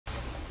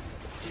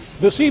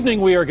This evening,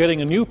 we are getting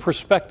a new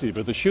perspective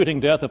of the shooting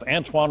death of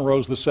Antoine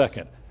Rose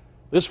II.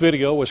 This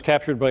video was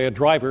captured by a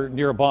driver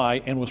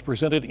nearby and was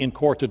presented in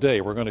court today.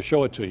 We're going to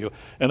show it to you.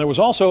 And there was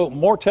also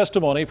more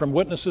testimony from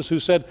witnesses who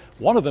said,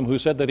 one of them who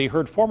said that he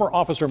heard former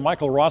officer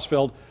Michael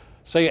Rosfeld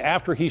say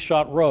after he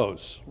shot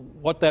Rose.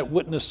 What that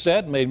witness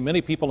said made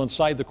many people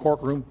inside the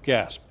courtroom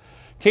gasp.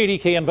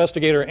 KDKA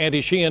investigator Andy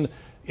Sheehan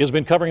has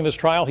been covering this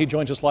trial. He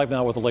joins us live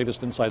now with the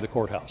latest inside the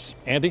courthouse.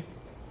 Andy?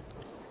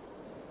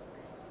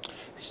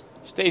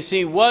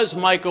 Stacey, was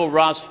Michael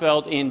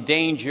Rosfeld in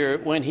danger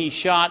when he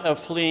shot a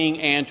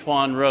fleeing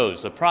Antoine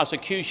Rose? The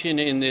prosecution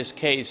in this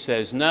case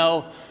says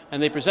no,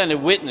 and they presented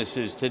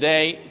witnesses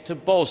today to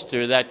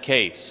bolster that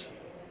case.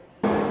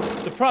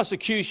 The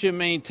prosecution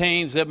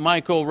maintains that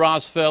Michael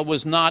Rosfeld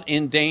was not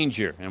in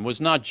danger and was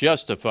not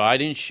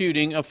justified in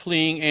shooting a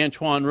fleeing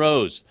Antoine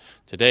Rose.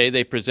 Today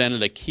they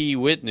presented a key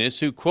witness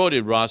who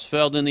quoted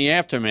Rosfeld in the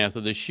aftermath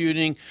of the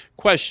shooting,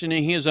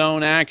 questioning his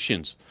own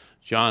actions.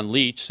 John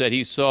Leach said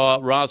he saw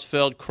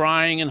Rosfeld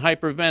crying and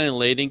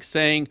hyperventilating,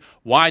 saying,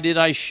 "Why did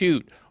I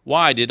shoot?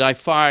 Why did I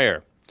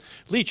fire?"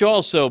 Leach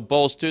also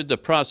bolstered the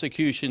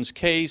prosecution's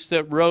case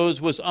that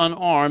Rose was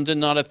unarmed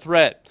and not a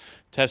threat.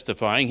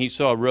 Testifying, he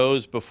saw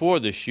Rose before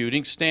the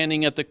shooting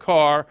standing at the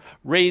car,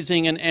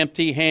 raising an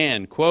empty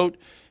hand. Quote,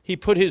 "He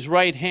put his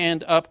right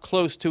hand up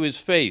close to his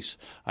face.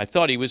 I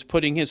thought he was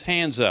putting his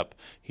hands up.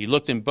 He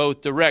looked in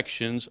both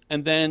directions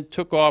and then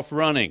took off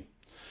running."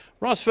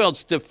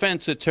 Rosfeld's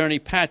defense attorney,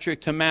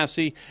 Patrick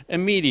Tomasi,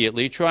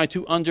 immediately tried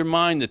to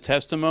undermine the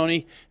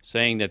testimony,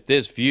 saying that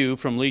this view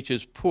from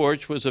Leach's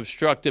porch was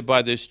obstructed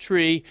by this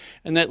tree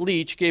and that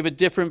Leach gave a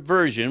different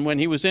version when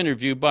he was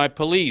interviewed by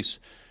police.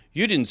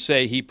 "You didn't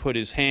say he put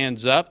his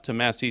hands up,"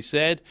 Tomasi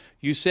said.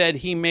 "You said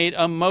he made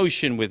a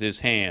motion with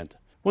his hand."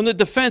 When the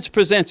defense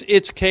presents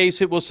its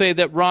case, it will say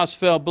that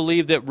Rosfeld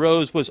believed that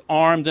Rose was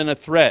armed and a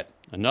threat.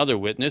 Another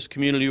witness,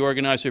 community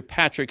organizer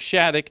Patrick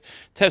Shattuck,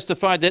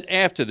 testified that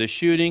after the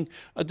shooting,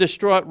 a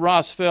distraught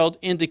Rosfeld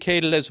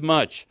indicated as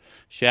much.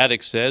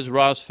 Shattuck says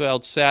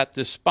Rosfeld sat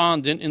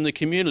despondent in the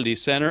community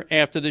center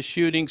after the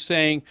shooting,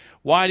 saying,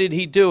 "Why did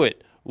he do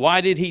it? Why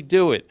did he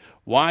do it?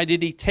 Why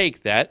did he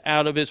take that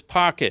out of his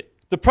pocket?"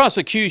 The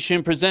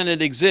prosecution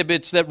presented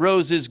exhibits that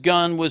Rose's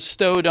gun was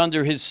stowed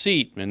under his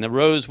seat and that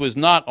Rose was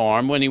not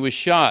armed when he was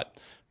shot.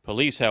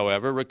 Police,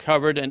 however,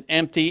 recovered an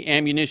empty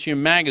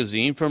ammunition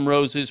magazine from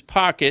Rose's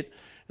pocket,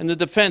 and the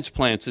defense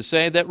plans to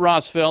say that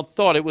Rosfeld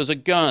thought it was a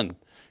gun.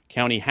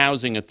 County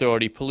Housing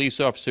Authority police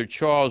officer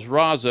Charles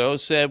Razzo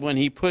said when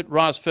he put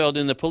Rosfeld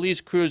in the police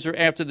cruiser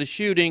after the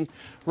shooting,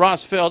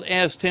 Rosfeld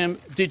asked him,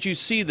 "Did you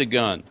see the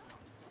gun?"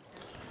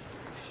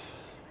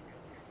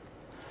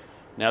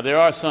 Now, there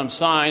are some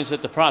signs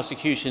that the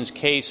prosecution's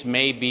case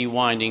may be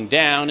winding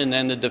down, and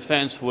then the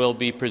defense will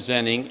be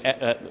presenting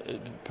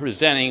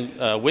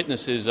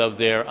witnesses of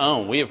their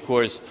own. We, of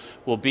course,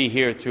 will be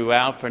here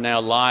throughout. For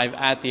now, live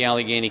at the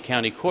Allegheny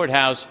County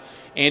Courthouse,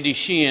 Andy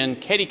Sheehan,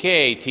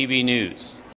 KDKA-TV News.